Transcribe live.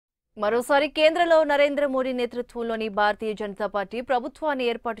మరోసారి కేంద్రంలో నరేంద్ర మోడీ నేతృత్వంలోని భారతీయ జనతా పార్టీ ప్రభుత్వాన్ని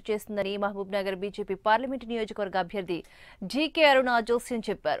ఏర్పాటు చేస్తుందని మహబూబ్నగర్ బీజేపీ పార్లమెంటు నియోజకవర్గ అభ్యర్థి డీకే అరుణ జోస్యం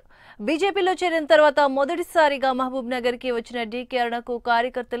చెప్పారు. బీజేపీలో చేరిన తర్వాత మొదటిసారిగా మహబూబ్నగర్కి వచ్చిన డీకే అరుణకు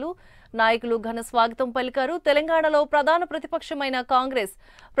కార్యకర్తలు, నాయకులు ఘన స్వాగతం పలికారు. తెలంగాణలో ప్రధాన ప్రతిపక్షమైన కాంగ్రెస్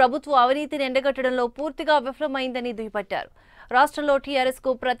ప్రభుత్వ అవినీతిని ఎండగట్టడంలో పూర్తిగా విఫలమైందని దుయ్యబట్టారు. రాష్ట్రంలో టీఆర్ఎస్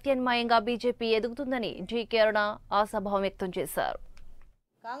కు ప్రత్యామ్నాయంగా బీజేపీ ఎదుగుతుందని డీకే అరుణ ఆశాభావం వ్యక్తం చేశారు.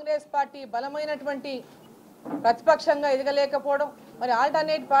 కాంగ్రెస్ పార్టీ బలమైనటువంటి ప్రతిపక్షంగా ఎదగలేకపోవడం, మరి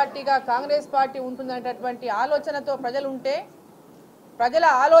ఆల్టర్నేట్ పార్టీగా కాంగ్రెస్ పార్టీ ఉంటుందనేటటువంటి ఆలోచనతో ప్రజలు ఉంటే ప్రజల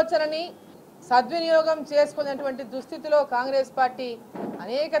ఆలోచనని సద్వినియోగం చేసుకునేటువంటి దుస్థితిలో కాంగ్రెస్ పార్టీ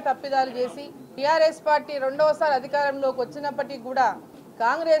అనేక తప్పిదాలు చేసి టీఆర్ఎస్ పార్టీ రెండవసారి అధికారంలోకి వచ్చినప్పటికీ కూడా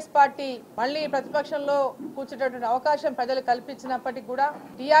కాంగ్రెస్ పార్టీ మళ్ళీ ప్రతిపక్షంలో కూర్చునేటువంటి అవకాశం ప్రజలు కల్పించినప్పటికీ కూడా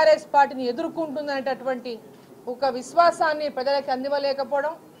టీఆర్ఎస్ పార్టీని ఎదుర్కొంటుందనేటటువంటి ఒక విశ్వాసాన్ని ప్రజలకు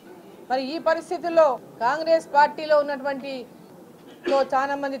అందివ్వలేకపోవడం, మరి ఈ పరిస్థితుల్లో కాంగ్రెస్ పార్టీలో ఉన్నటువంటి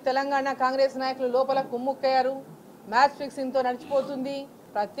చాలా మంది తెలంగాణ కాంగ్రెస్ నాయకులు లోపల కుమ్ముక్కయ్యారు. మ్యాచ్ ఫిక్సింగ్తో నడిచిపోతుంది.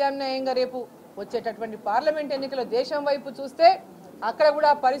 ప్రత్యామ్నాయంగా రేపు వచ్చేటటువంటి పార్లమెంట్ ఎన్నికల్లో దేశం వైపు చూస్తే అక్కడ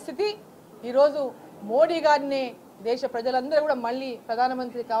కూడా పరిస్థితి ఈరోజు మోడీ గారినే దేశ ప్రజలందరూ కూడా మళ్ళీ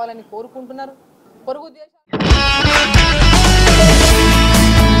ప్రధానమంత్రి కావాలని కోరుకుంటున్నారు. పొరుగు దేశ